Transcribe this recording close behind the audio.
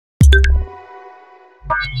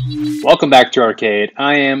Welcome back to Arcade.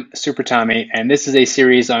 I am Super Tommy, and this is a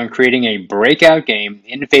series on creating a breakout game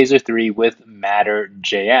in Phaser 3 with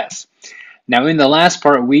matterjs. Now, in the last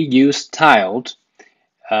part, we used tiled,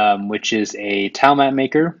 which is a tile map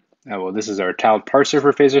maker. Well, this is our tiled parser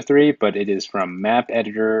for Phaser 3, but it is from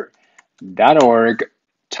mapeditor.org,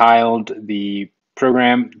 tiled, the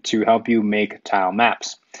program to help you make tile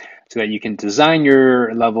maps so that you can design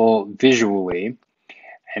your level visually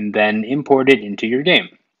and then import it into your game.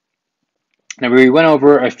 Now, we went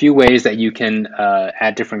over a few ways that you can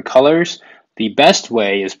add different colors. The best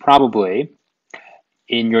way is probably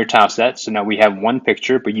in your tile set. So now we have one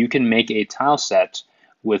picture, but you can make a tile set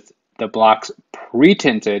with the blocks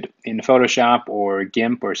pre-tinted in Photoshop or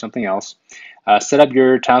GIMP or something else. Set up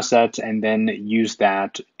your tile set and then use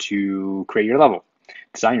that to create your level,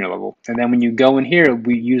 design your level. And then when you go in here,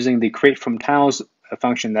 we're using the create from tiles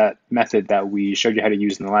function, that method that we showed you how to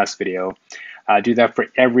use in the last video. Do that for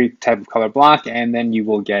every type of color block, and then you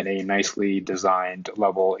will get a nicely designed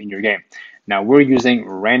level in your game. Now, we're using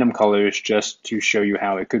random colors just to show you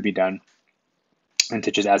how it could be done and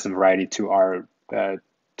to just add some variety to our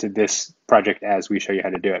to this project as we show you how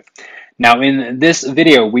to do it. Now, in this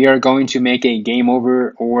video, we are going to make a game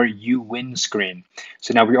over or you win screen.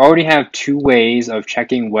 So now we already have two ways of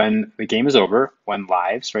checking when the game is over. When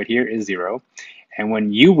lives right here is 0, and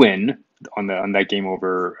when you win on that game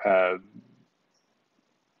over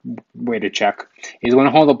way to check is when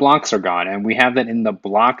all the blocks are gone, and we have that in the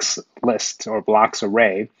blocks list or blocks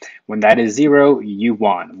array. When that is 0, you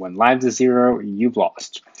won. When lives is 0, you've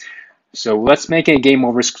lost. So let's make a game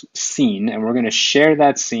over scene, and we're going to share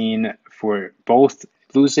that scene for both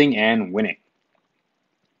losing and winning.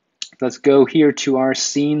 Let's go here to our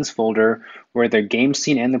scenes folder where the game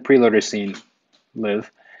scene and the preloader scene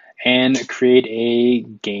live, and create a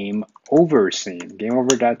game over scene,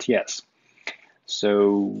 gameover.ts.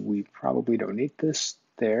 So we probably don't need this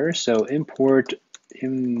there. So import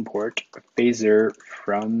phaser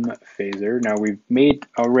from phaser. Now we've made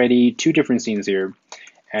already two different scenes here,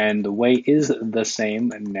 and the way is the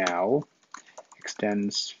same now.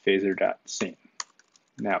 Extends phaser.scene.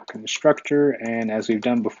 Now constructor, and as we've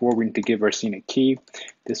done before, we need to give our scene a key.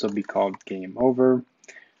 This will be called game over.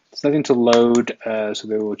 It's nothing to load, so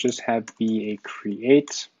there will just be a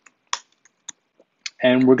create.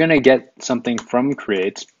 And we're going to get something from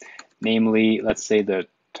create, namely, let's say the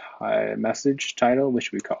message title.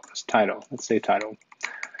 Which we call this title. Let's say title.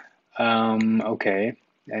 Okay,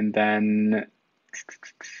 and then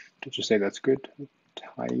did you say that's good?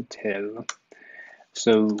 Title.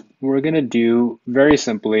 So we're going to do, very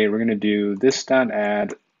simply, we're going to do this dot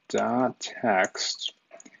add dot text,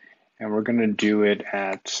 and we're going to do it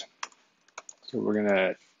at, so we're going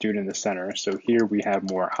to do it in the center. So here we have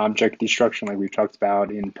more object destruction like we've talked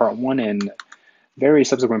about in part 1 and very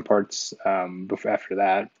subsequent parts after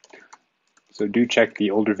that. So do check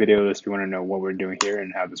the older videos if you want to know what we're doing here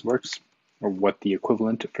and how this works, or what the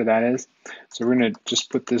equivalent for that is. So we're going to just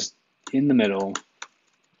put this in the middle.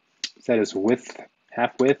 Set as width,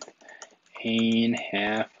 half width, and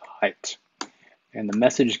half height. And the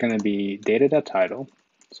message is going to be data.title,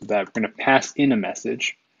 so that we're going to pass in a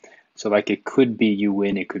message. So like it could be you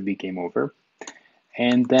win, it could be game over.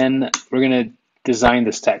 And then we're going to design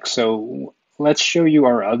this text. So let's show you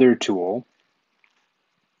our other tool.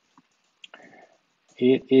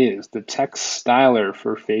 It is the text styler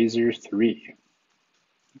for Phaser 3.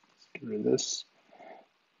 Let's get rid of this.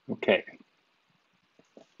 Okay.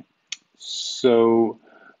 So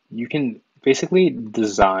you can basically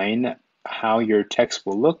design how your text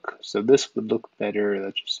will look. So this would look better.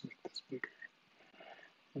 Let's just make this bigger.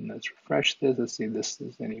 And let's refresh this. Let's see if this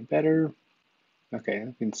is any better. Okay,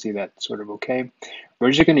 you can see that sort of okay.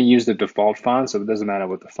 We're just going to use the default font, so it doesn't matter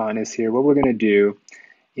what the font is here. What we're going to do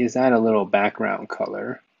is add a little background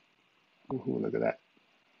color. Ooh, look at that.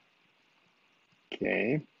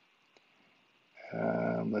 Okay.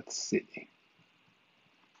 Let's see.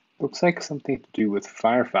 Looks like something to do with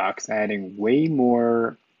Firefox adding way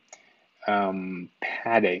more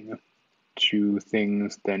padding to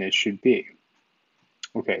things than it should be.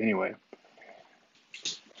 Okay, anyway.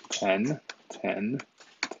 10, 10,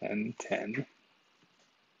 10, 10.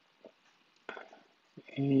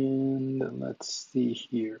 And let's see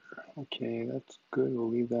here. Okay, that's good. We'll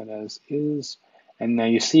leave that as is. And now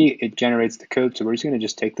you see it generates the code, so we're just going to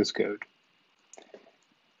just take this code.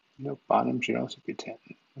 No, bottom should also be 10.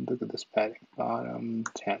 And look at this padding. Bottom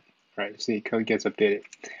 10. All right, see, code gets updated.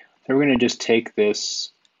 So we're going to just take this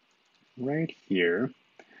right here.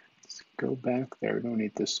 Let's go back there. We don't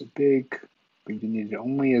need this so big. We need it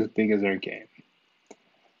only as big as our game.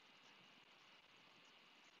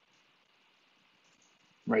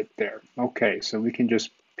 right there. Okay, so we can just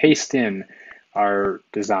paste in our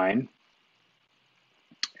design.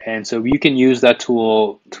 And so you can use that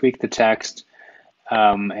tool, tweak the text,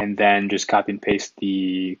 and then just copy and paste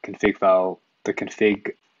the config file, the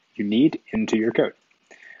config you need into your code.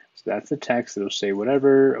 So that's the text. It'll say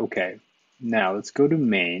whatever. Okay. Now let's go to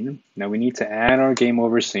main. Now we need to add our game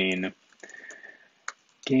over scene.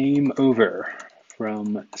 Game over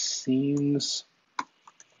from scenes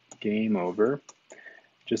game over.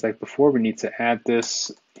 Just like before, we need to add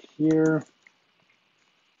this here.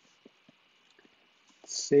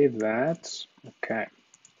 Save that. Okay.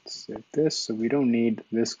 Save this. So we don't need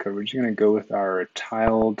this code. We're just going to go with our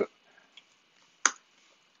tiled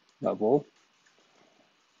level.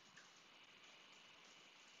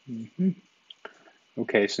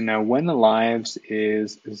 Okay, so now when the lives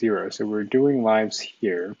is 0, so we're doing lives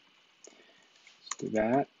here. Let's do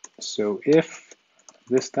that. So if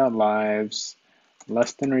this dot lives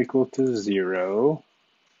less than or equal to 0,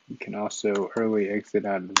 you can also early exit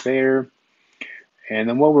out of there. And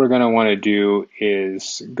then what we're going to want to do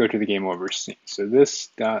is go to the game over scene. So this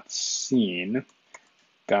dot scene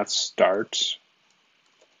dot start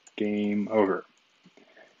game over.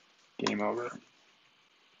 Game over.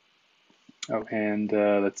 Oh, and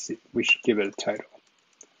let's see, we should give it a title.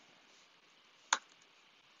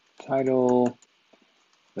 Title,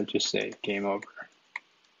 let's just say game over.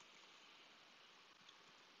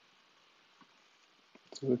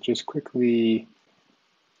 So let's just quickly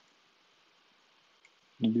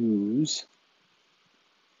lose.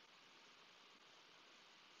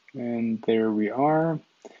 And there we are.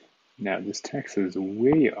 Now this text is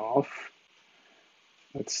way off.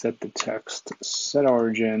 Let's set the text set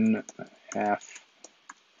origin half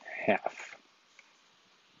half.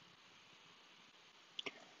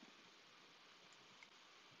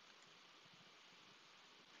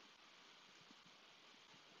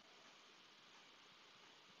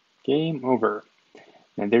 Game over.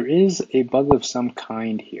 Now there is a bug of some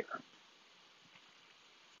kind here.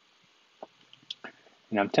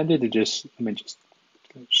 And I'm tempted to just, let me just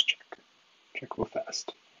check real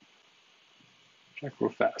fast. Check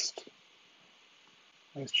real fast.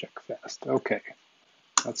 Let's check fast. Okay,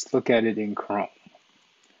 let's look at it in Chrome.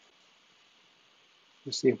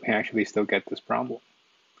 Let's see if we actually still get this problem.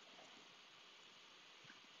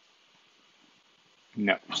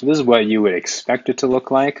 No, so this is what you would expect it to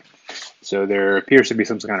look like. So there appears to be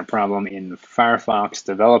some kind of problem in Firefox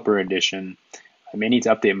Developer Edition. I may need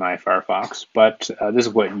to update my Firefox, but this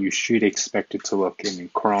is what you should expect it to look in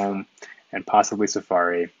Chrome and possibly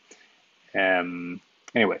Safari.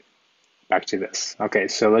 Anyway, back to this. Okay,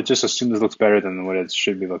 so let's just assume this looks better than what it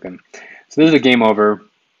should be looking. So this is a game over.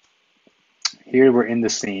 Here we're in the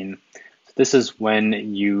scene. So this is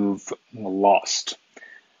when you've lost.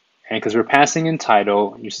 And because we're passing in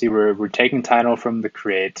title, you see we're taking title from the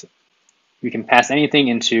create. We can pass anything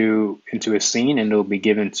into a scene and it'll be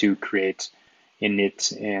given to create,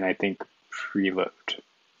 init, and I think preload.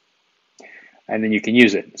 And then you can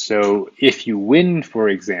use it. So if you win, for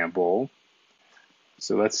example,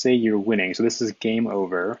 so let's say you're winning. So this is game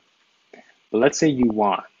over. But let's say you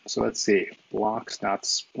won. So let's see,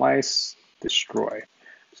 blocks.splice destroy.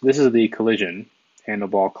 So this is the collision and the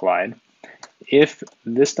ball collide. If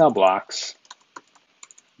this.blocks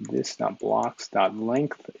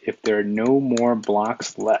length, if there are no more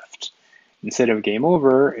blocks left, instead of game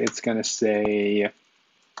over, it's going to say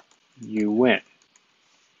you win.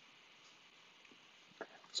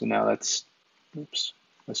 So now let's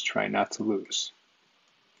try not to lose.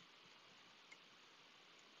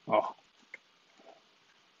 Oh.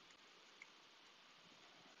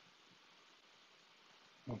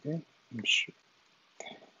 Okay, I'm sure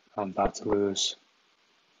I'm about to lose.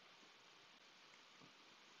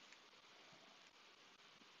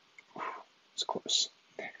 It's close.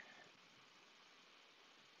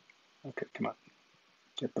 Okay, come on.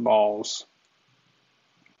 Get the balls.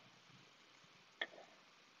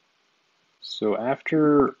 So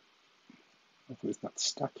after, hopefully it's not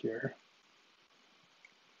stuck here.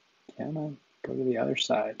 Can I go to the other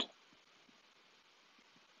side?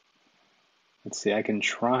 Let's see, I can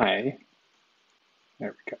try.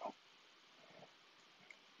 There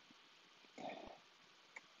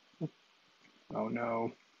we go. Oh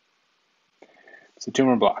no. So two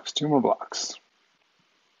more blocks.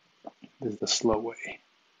 This is the slow way.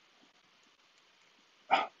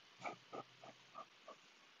 All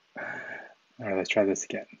right, let's try this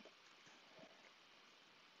again.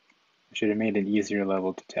 I should have made an easier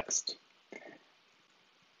level to test.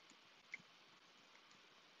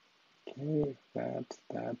 Okay,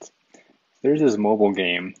 that. There's this mobile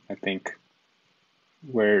game, I think.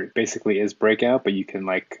 where it basically is Breakout, but you can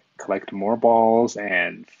like collect more balls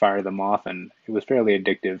and fire them off, and it was fairly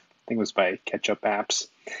addictive. I think it was by Ketchup Apps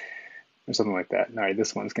or something like that. All right,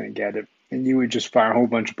 this one's gonna get it, and you would just fire a whole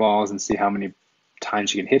bunch of balls and see how many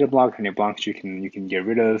times you can hit a block, how many blocks you can get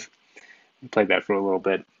rid of. I played that for a little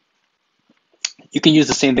bit. You can use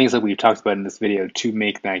the same things that we've talked about in this video to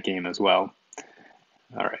make that game as well.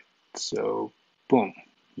 All right, so boom,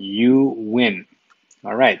 you win.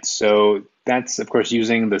 All right, so that's of course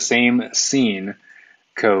using the same scene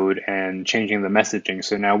code and changing the messaging.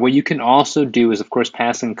 So now what you can also do is of course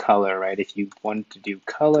pass in color, right? If you want to do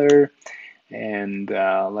color and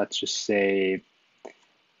let's just say,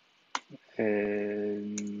 I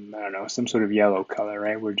don't know, some sort of yellow color,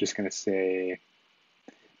 right? We're just gonna say,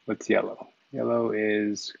 what's yellow? Yellow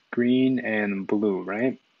is green and blue,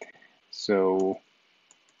 right? So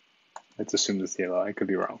let's assume it's yellow. I could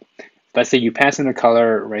be wrong. Let's say you pass in a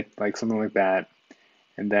color, right, like something like that,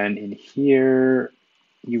 and then in here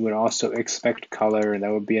you would also expect color, and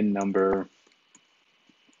that would be a number.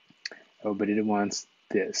 Oh, but it wants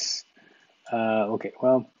this. Okay,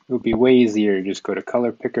 well, it would be way easier to just go to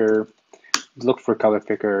color picker, look for color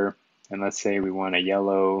picker, and let's say we want a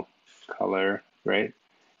yellow color, right?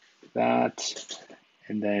 That,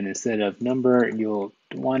 and then instead of number, you'll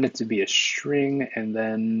want it to be a string, and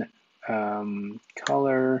then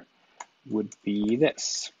color would be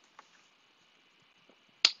this.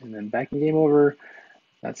 And then back in game over,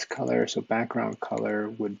 that's color. So background color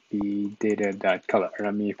would be data.color.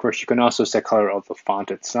 I mean, of course, you can also set color of the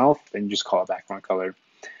font itself, and just call it background color.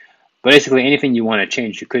 But basically, anything you want to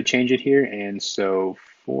change, you could change it here. And so,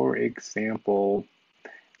 for example,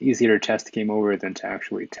 easier to test game over than to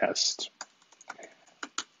actually test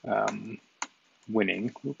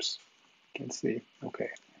winning. Oops, can't see. Okay,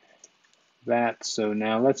 that. So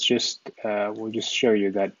now let's just, we'll just show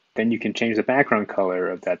you that then you can change the background color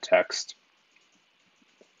of that text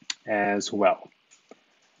as well.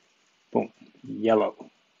 Boom, yellow.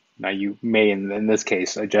 Now you may, in this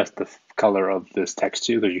case, adjust the color of this text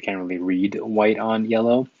too, because you can't really read white on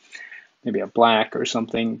yellow. Maybe a black or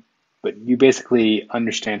something, but you basically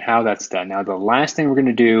understand how that's done. Now the last thing we're going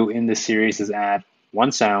to do in this series is add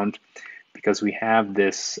one sound, because we have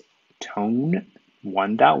this tone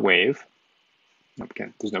one.wave. Okay,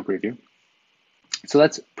 there's no preview. So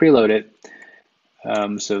let's preload it.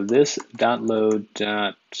 So this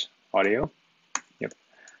 .load.audio. Yep.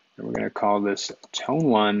 And we're going to call this tone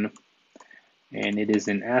one, and it is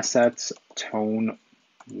in assets tone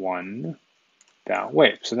one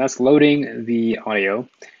 .wave. So that's loading the audio.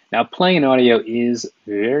 Now playing an audio is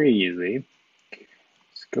very easy.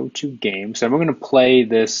 Let's go to game. So we're going to play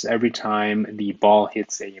this every time the ball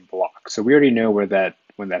hits a block. So we already know when that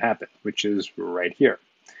happened, which is right here.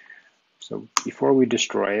 So before we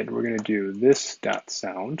destroy it, we're going to do this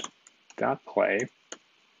 .sound .play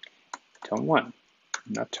tone one,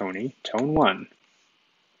 not Tony, tone one,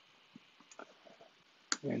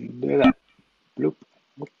 and do that. Bloop.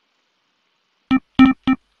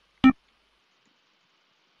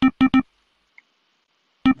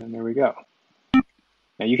 And there we go.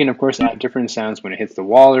 Now you can of course add different sounds when it hits the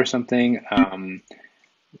wall or something.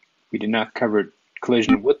 We did not cover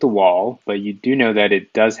collision with the wall, but you do know that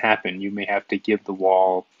it does happen. You may have to give the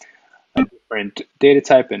wall a different data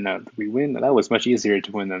type, and we win. That was much easier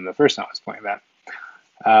to win than the first time I was playing that.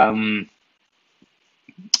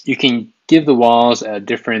 You can give the walls a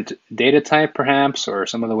different data type, perhaps, or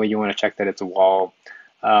some other way you want to check that it's a wall.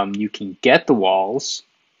 You can get the walls.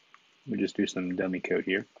 Let me just do some dummy code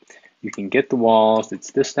here. You can get the walls.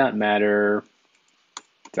 It's this .matter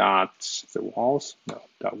dot the walls, no,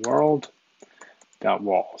 dot world dot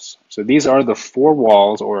walls. So these are the 4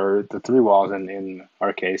 walls, or the 3 walls in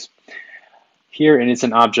our case here, and it's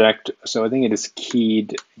an object. So I think it is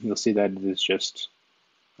keyed. You'll see that it is just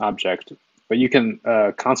object, but you can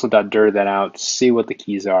console.dir that out, see what the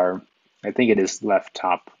keys are. I think it is left,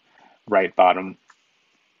 top, right, bottom,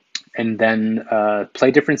 and then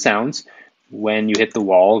play different sounds when you hit the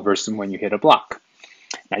wall versus when you hit a block.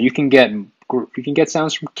 Now you can get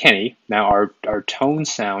sounds from Kenny. Now our tone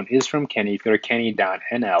sound is from Kenny. If you go to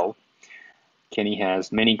kenny.nl, Kenny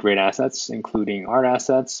has many great assets, including art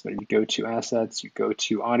assets. But if you go to assets, you go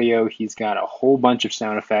to audio, he's got a whole bunch of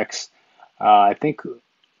sound effects. I think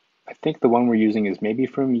the one we're using is maybe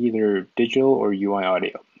from either digital or UI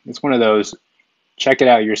audio. It's one of those. Check it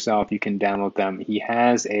out yourself. You can download them. He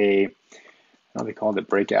has a, I don't know if they called it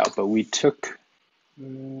Breakout, but we took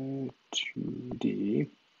 2D.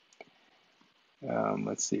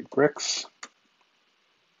 Let's see, bricks,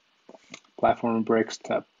 platform bricks,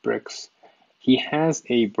 top bricks. He has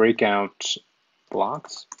a Breakout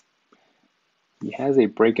blocks. he has a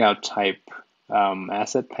breakout type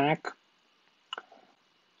asset pack.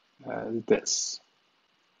 This.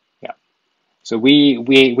 Yeah. So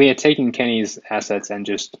we had taken Kenny's assets and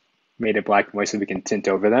just made it black and white so we can tint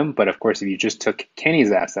over them. But of course, if you just took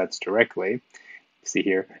Kenny's assets directly, see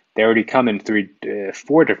here, they already come in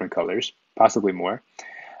four different colors, possibly more.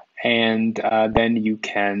 And then you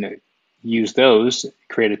can use those,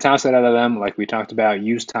 create a tile set out of them, like we talked about,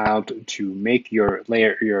 use tile to make your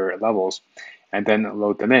levels, and then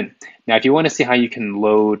load them in. Now, if you want to see how you can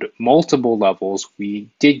load multiple levels, we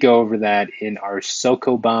did go over that in our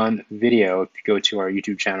Sokoban video. If you go to our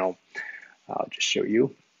YouTube channel, I'll just show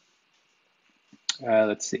you.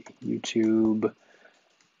 Let's see, YouTube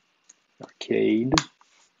Arcade.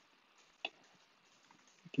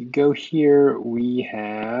 If you go here, we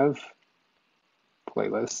have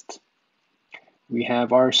playlist. We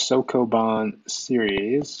have our Sokoban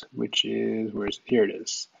series, which is, here it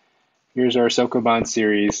is. Here's our Sokoban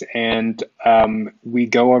series, and we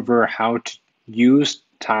go over how to use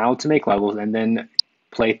tile to make levels and then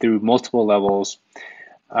play through multiple levels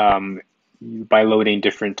by loading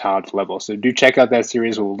different tiled levels. So do check out that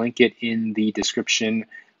series. We'll link it in the description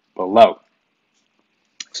below.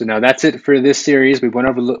 So now that's it for this series. We went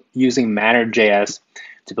over using matterjs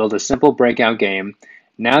to build a simple breakout game.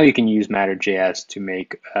 Now you can use matterjs to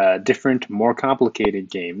make different, more complicated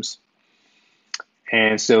games.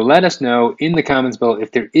 And so let us know in the comments below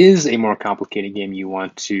if there is a more complicated game you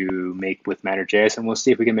want to make with matterjs, and we'll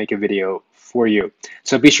see if we can make a video for you.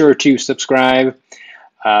 So be sure to subscribe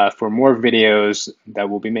for more videos that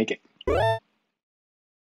we'll be making.